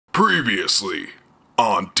Previously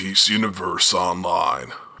on DC Universe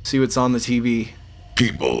Online. See what's on the TV.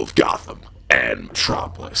 People of Gotham and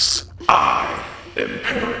Metropolis, I am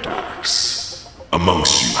Paradox.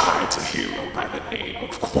 Amongst you hides a hero by the name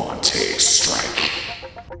of Quantaic Strike.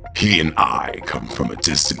 He and I come from a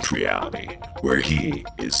distant reality where he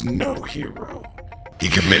is no hero. He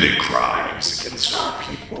committed crimes against our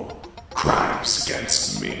people, crimes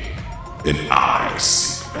against me, and I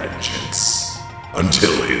seek vengeance.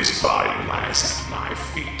 Until his body lies at my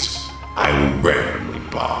feet, I will randomly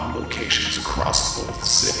bomb locations across both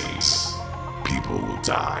cities. People will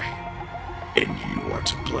die, and you are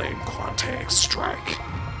to blame, Quantaic Strike.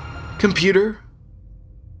 Computer?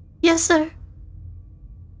 Yes, sir.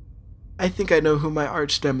 I think I know who my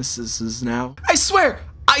arch nemesis is now. I swear,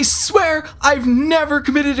 I've never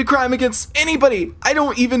committed a crime against anybody. I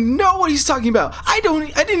don't even know what he's talking about. I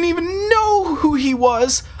didn't even know who he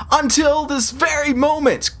was until this very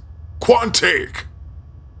moment. Quantaic,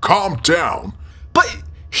 calm down. But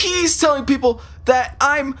he's telling people that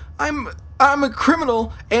I'm a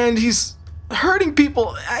criminal and he's hurting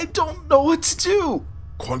people. I don't know what to do.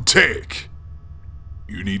 Quantaic,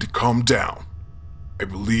 you need to calm down. I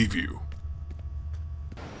believe you.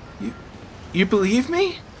 You believe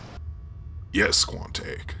me? Yes,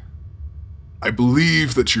 Quantaic. I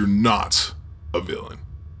believe that you're not a villain.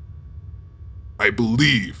 I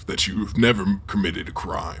believe that you've never committed a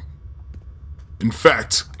crime. In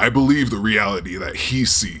fact, I believe the reality that he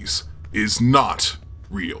sees is not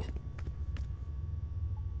real.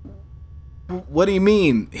 What do you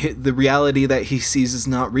mean, the reality that he sees is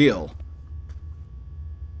not real?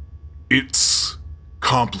 It's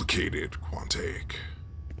complicated, Quantaic.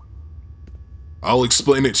 I'll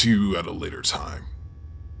explain it to you at a later time.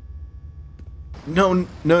 No.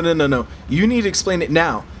 You need to explain it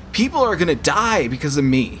now. People are gonna die because of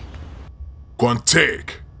me.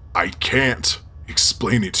 Quantaic, I can't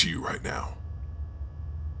explain it to you right now.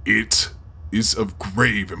 It is of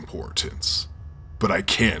grave importance, but I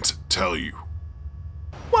can't tell you.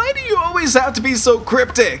 Why do you always have to be so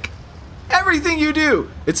cryptic? Everything you do,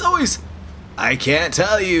 it's always, I can't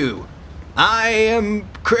tell you. I am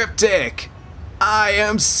cryptic. I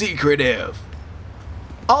am secretive.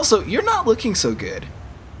 Also, you're not looking so good.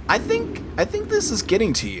 I think this is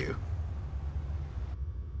getting to you.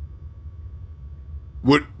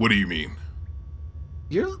 What do you mean?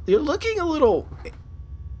 You're looking a little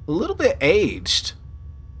bit aged.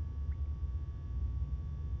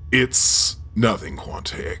 It's nothing,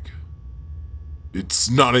 Quantaic. It's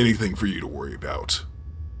not anything for you to worry about.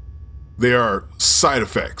 They are side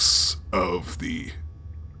effects of the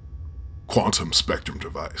quantum spectrum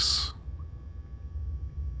device.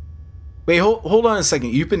 Wait, hold on a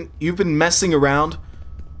second. You've been messing around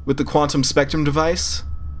with the quantum spectrum device?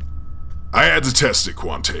 I had to test it,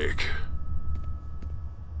 Quantaic.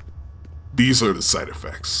 These are the side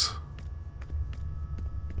effects.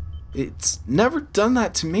 It's never done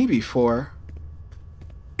that to me before.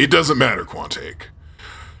 It doesn't matter, Quantaic.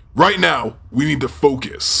 Right now, we need to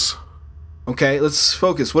focus. Okay, let's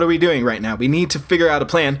focus. What are we doing right now? We need to figure out a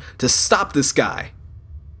plan to stop this guy.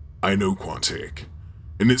 I know, Quantaic.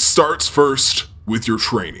 And it starts first with your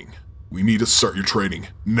training. We need to start your training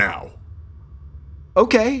now.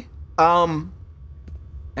 Okay.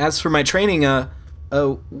 As for my training,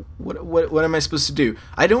 what am I supposed to do?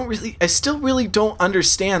 I still really don't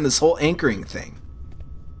understand this whole anchoring thing.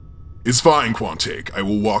 It's fine, Quantaic. I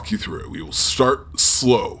will walk you through it. We will start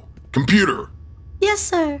slow. Computer, Yes,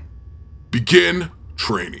 sir. begin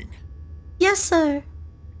training. Yes, sir.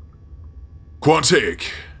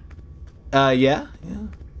 Quantaic, Yeah.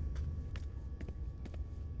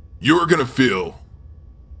 you're gonna feel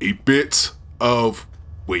a bit of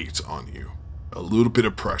weight on you. A little bit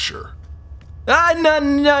of pressure.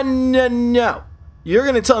 No. You're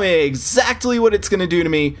gonna tell me exactly what it's gonna do to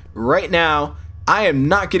me right now. I am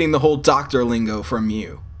not getting the whole doctor lingo from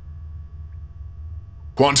you.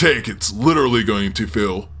 Quantaic, it's literally going to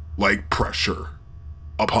feel like pressure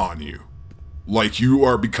upon you. Like you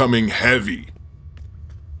are becoming heavy.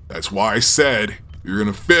 That's why I said you're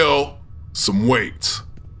gonna feel some weight.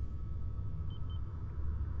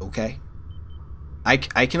 Okay. I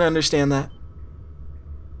can understand that.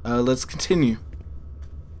 Let's continue.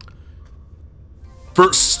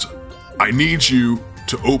 First, I need you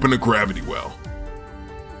to open a gravity well.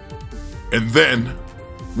 And then,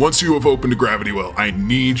 once you have opened a gravity well, I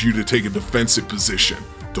need you to take a defensive position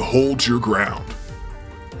to hold your ground.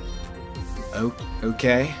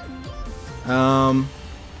 Okay.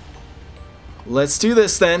 Let's do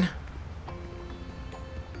this then.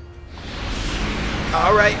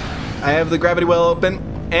 Alright, I have the gravity well open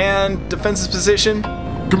and defensive position.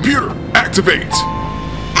 Computer, activate!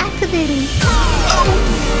 Activating.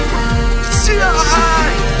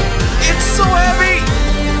 It's so heavy!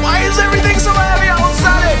 Why is everything so heavy all of a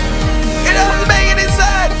sudden? It doesn't make any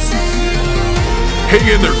sense! Hang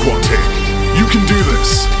in there, Quantaic. You can do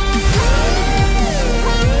this.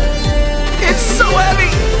 It's so heavy!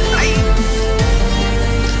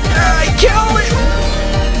 I can't hold it!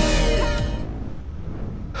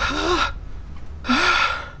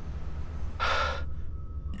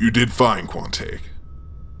 You did fine, Quantaic.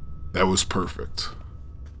 That was perfect.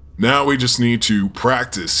 Now we just need to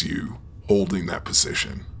practice you holding that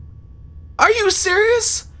position. Are you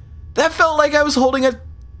serious? That felt like I was holding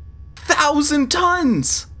 1,000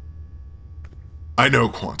 tons! I know,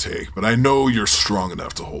 Quantaic, but I know you're strong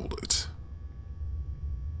enough to hold it.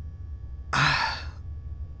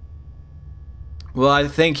 Well, I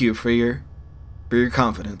thank you for your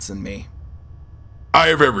confidence in me. I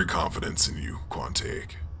have every confidence in you,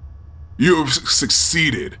 Quantaic. You have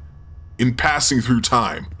succeeded in passing through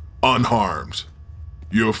time unharmed.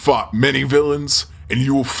 You have fought many villains, and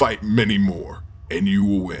you will fight many more, and you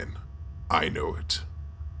will win. I know it.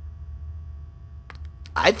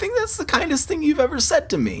 I think that's the kindest thing you've ever said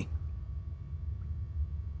to me.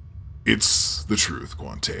 It's the truth,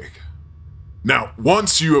 Quantaic. Now,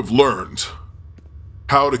 once you have learned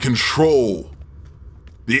how to control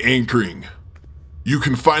the anchoring, you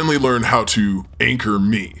can finally learn how to anchor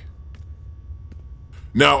me.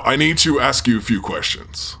 Now, I need to ask you a few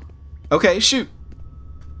questions. Okay, shoot.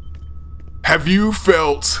 Have you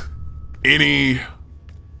felt any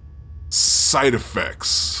side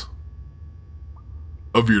effects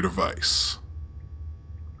of your device?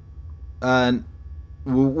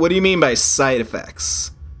 What do you mean by side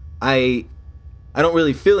effects? I don't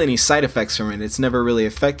really feel any side effects from it. It's never really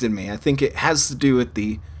affected me. I think it has to do with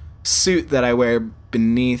the suit that I wear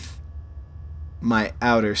beneath my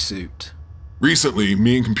outer suit. Recently,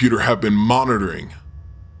 me and Computer have been monitoring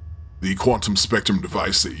the quantum spectrum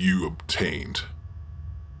device that you obtained.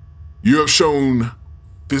 You have shown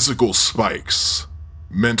physical spikes,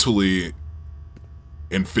 mentally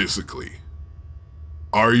and physically.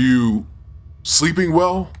 Are you sleeping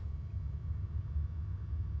well?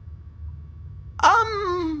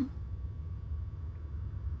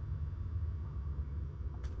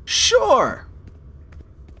 Sure.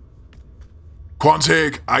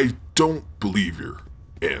 Quantaic, I don't believe your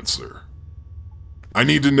answer. I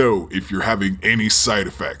need to know if you're having any side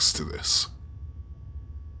effects to this.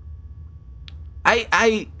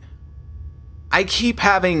 I keep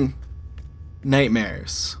having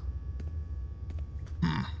nightmares.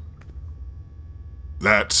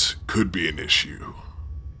 That could be an issue,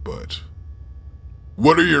 but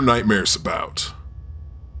what are your nightmares about?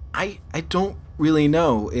 I don't really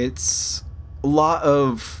know. It's a lot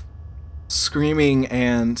of screaming,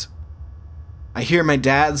 and I hear my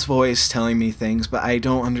dad's voice telling me things, but I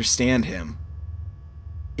don't understand him.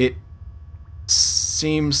 It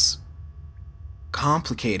seems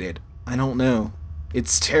complicated. I don't know.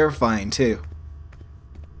 It's terrifying, too.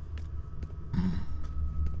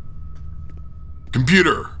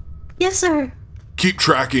 Computer, Yes, sir. keep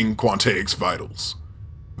tracking Quantaic's vitals.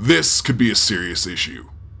 This could be a serious issue.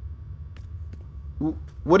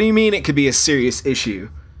 What do you mean it could be a serious issue?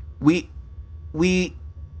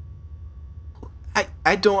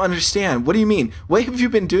 I don't understand. What do you mean? What have you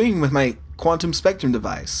been doing with my quantum spectrum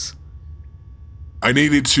device? I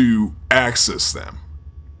needed to access them.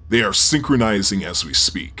 They are synchronizing as we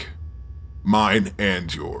speak. Mine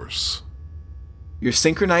and yours. You're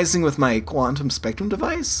synchronizing with my quantum spectrum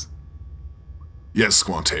device? Yes,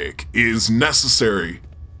 Quantaic, it is necessary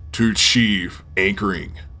to achieve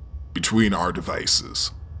anchoring between our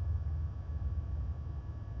devices.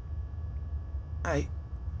 I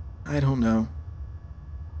don't know.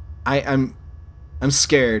 I'm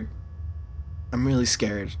scared. I'm really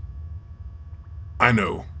scared. I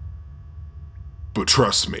know. But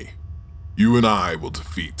trust me, you and I will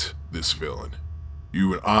defeat this villain.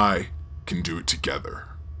 You and I can do it together.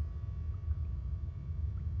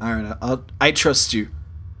 Alright, I trust you.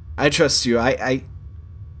 I trust you. I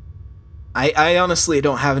honestly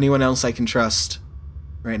don't have anyone else I can trust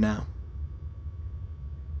right now.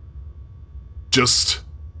 Just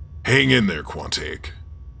hang in there, Quantaic.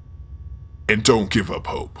 And don't give up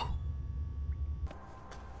hope.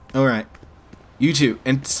 Alright. You too.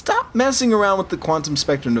 And stop messing around with the quantum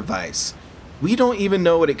spectrum device. We don't even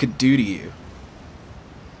know what it could do to you.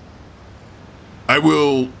 I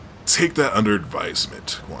will take that under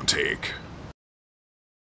advisement, Quantaic.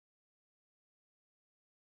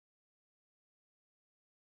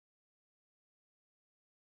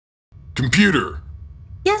 Computer,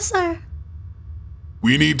 Yes, sir.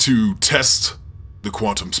 We need to test the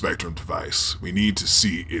quantum spectrum device. We need to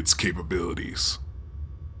see its capabilities.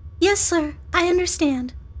 Yes, sir. I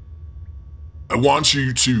understand. I want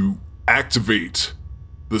you to activate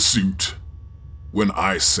the suit when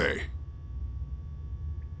I say.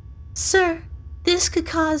 Sir, this could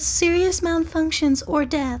cause serious malfunctions or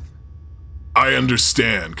death. I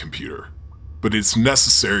understand, computer, but it's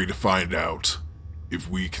necessary to find out if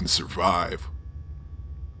we can survive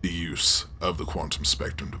the use of the quantum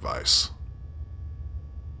spectrum device.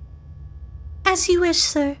 As you wish,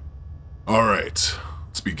 sir. All right,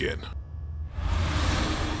 let's begin.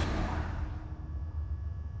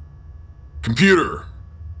 Computer,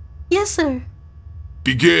 Yes, sir.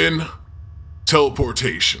 begin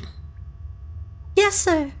teleportation. Yes,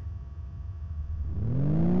 sir.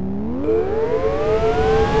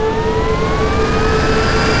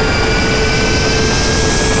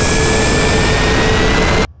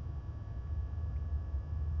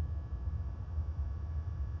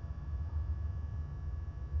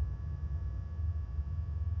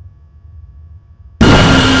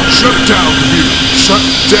 Shut down, computer. Shut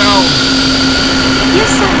down. Yes,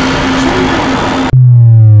 sir.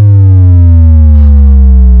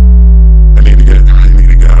 I need to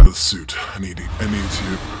get out of the suit. I need to.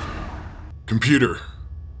 Computer,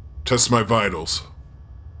 test my vitals.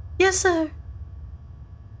 Yes, sir.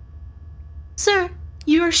 Sir,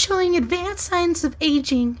 you are showing advanced signs of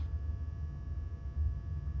aging.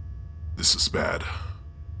 This is bad.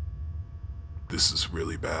 This is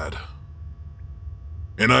really bad.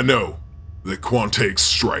 And I know that Quantaic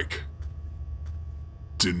Strike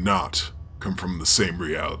did not come from the same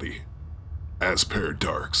reality as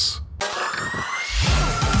Paradarks.